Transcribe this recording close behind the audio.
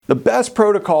The best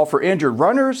protocol for injured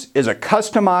runners is a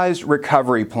customized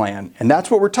recovery plan. And that's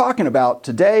what we're talking about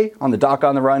today on the Doc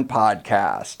on the Run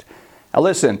podcast. Now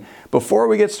listen, before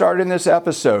we get started in this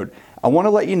episode, I want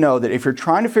to let you know that if you're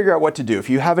trying to figure out what to do, if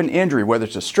you have an injury, whether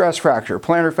it's a stress fracture,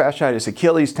 plantar fasciitis,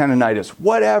 Achilles tendonitis,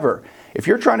 whatever, if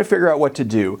you're trying to figure out what to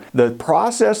do, the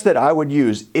process that I would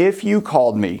use if you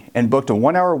called me and booked a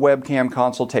 1-hour webcam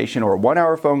consultation or a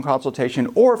 1-hour phone consultation,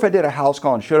 or if I did a house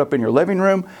call and showed up in your living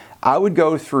room, I would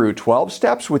go through 12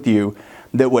 steps with you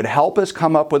that would help us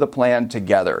come up with a plan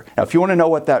together. Now, if you want to know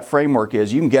what that framework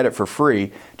is, you can get it for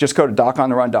free. Just go to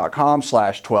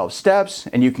docontherun.com/12 steps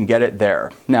and you can get it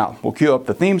there. Now, we'll cue up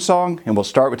the theme song and we'll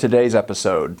start with today's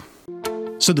episode.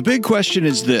 So the big question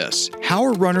is this: how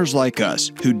are runners like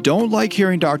us, who don't like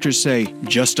hearing doctors say,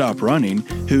 just stop running,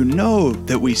 who know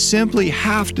that we simply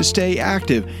have to stay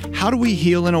active, how do we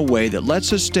heal in a way that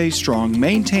lets us stay strong,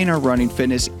 maintain our running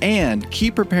fitness, and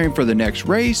keep preparing for the next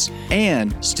race,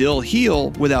 and still heal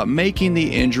without making the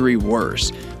injury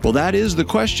worse? Well, that is the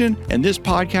question, and this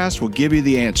podcast will give you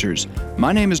the answers.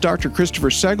 My name is Dr.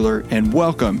 Christopher Segler, and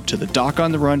welcome to the Doc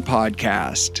on the Run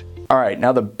podcast. All right,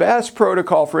 now the best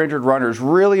protocol for injured runners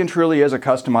really and truly is a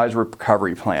customized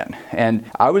recovery plan. And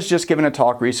I was just giving a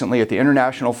talk recently at the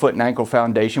International Foot and Ankle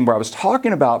Foundation where I was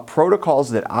talking about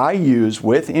protocols that I use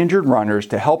with injured runners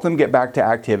to help them get back to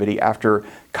activity after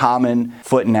common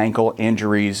foot and ankle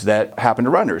injuries that happen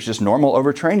to runners, just normal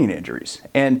overtraining injuries.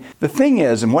 And the thing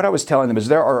is, and what I was telling them is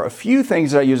there are a few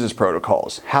things that I use as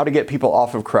protocols. How to get people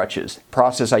off of crutches,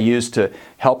 process I use to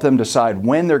help them decide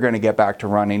when they're going to get back to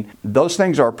running. Those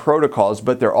things are protocols,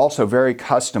 but they're also very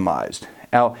customized.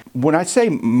 Now, when I say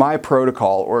my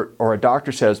protocol, or a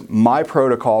doctor says my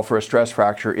protocol for a stress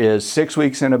fracture is 6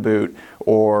 weeks in a boot,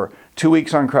 or 2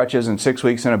 weeks on crutches and 6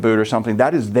 weeks in a boot or something,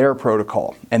 that is their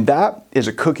protocol. And that is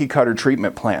a cookie cutter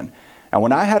treatment plan. Now,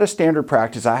 when I had a standard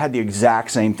practice, I had the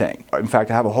exact same thing. In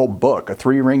fact, I have a whole book, a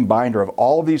 3-ring binder of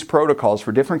all of these protocols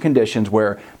for different conditions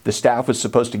where the staff was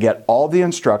supposed to get all the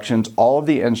instructions, all of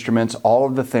the instruments, all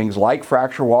of the things like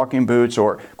fracture walking boots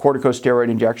or corticosteroid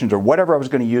injections or whatever I was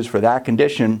going to use for that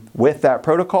condition with that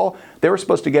protocol. They were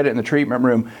supposed to get it in the treatment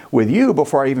room with you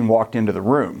before I even walked into the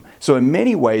room. So in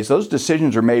many ways, those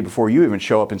decisions are made before you even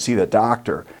show up and see the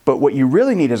doctor. But what you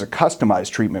really need is a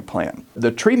customized treatment plan.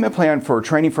 The treatment plan for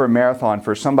training for a marathon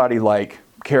for somebody like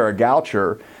Kara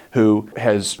Goucher, who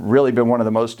has really been one of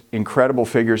the most incredible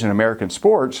figures in American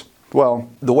sports, well,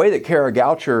 the way that Kara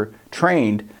Goucher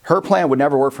trained, her plan would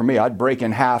never work for me. I'd break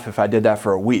in half if I did that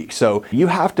for a week. So you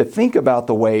have to think about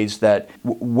the ways that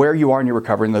where you are in your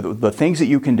recovery and the things that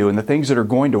you can do and the things that are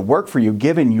going to work for you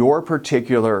given your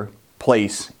particular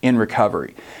place in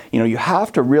recovery. You know, you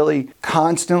have to really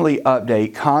constantly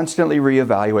update, constantly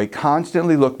reevaluate,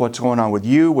 constantly look what's going on with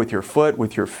you, with your foot,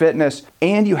 with your fitness,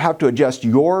 and you have to adjust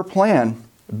your plan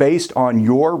based on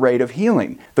your rate of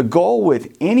healing. The goal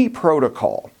with any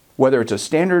protocol, whether it's a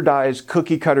standardized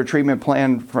cookie cutter treatment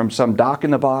plan from some doc in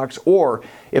the box, or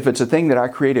if it's a thing that I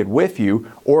created with you,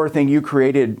 or a thing you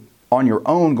created on your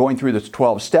own going through this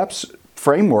 12 steps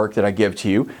framework that I give to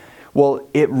you, well,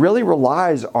 it really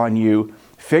relies on you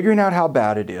figuring out how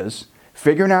bad it is,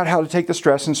 figuring out how to take the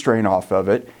stress and strain off of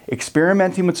it,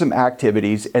 experimenting with some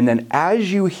activities, and then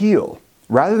as you heal,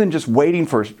 rather than just waiting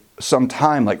for some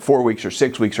time like 4 weeks or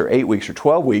 6 weeks or 8 weeks or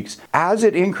 12 weeks, as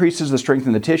it increases the strength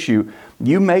in the tissue,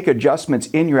 you make adjustments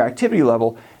in your activity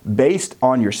level based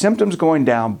on your symptoms going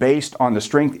down, based on the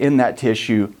strength in that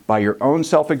tissue by your own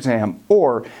self-exam.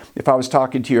 Or if I was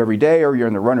talking to you every day, or you're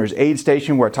in the runner's aid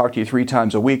station where I talk to you 3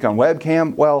 times a week on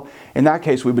webcam, well, in that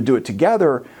case, we would do it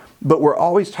together, but we're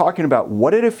always talking about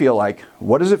what did it feel like?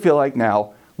 What does it feel like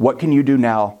now? What can you do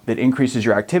now that increases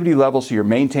your activity level so you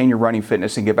maintain your running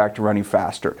fitness and get back to running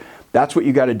faster? That's what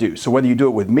you got to do. So whether you do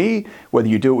it with me, whether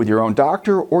you do it with your own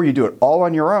doctor, or you do it all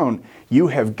on your own, you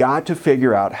have got to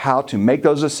figure out how to make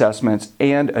those assessments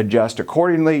and adjust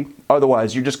accordingly.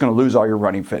 Otherwise, you're just going to lose all your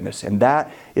running fitness. And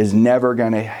that is never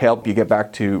going to help you get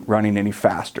back to running any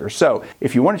faster. So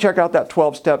if you want to check out that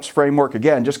 12 steps framework,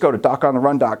 again, just go to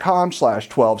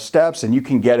docontherun.com/12 steps and you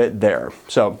can get it there.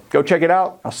 So go check it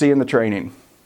out. I'll see you in the training.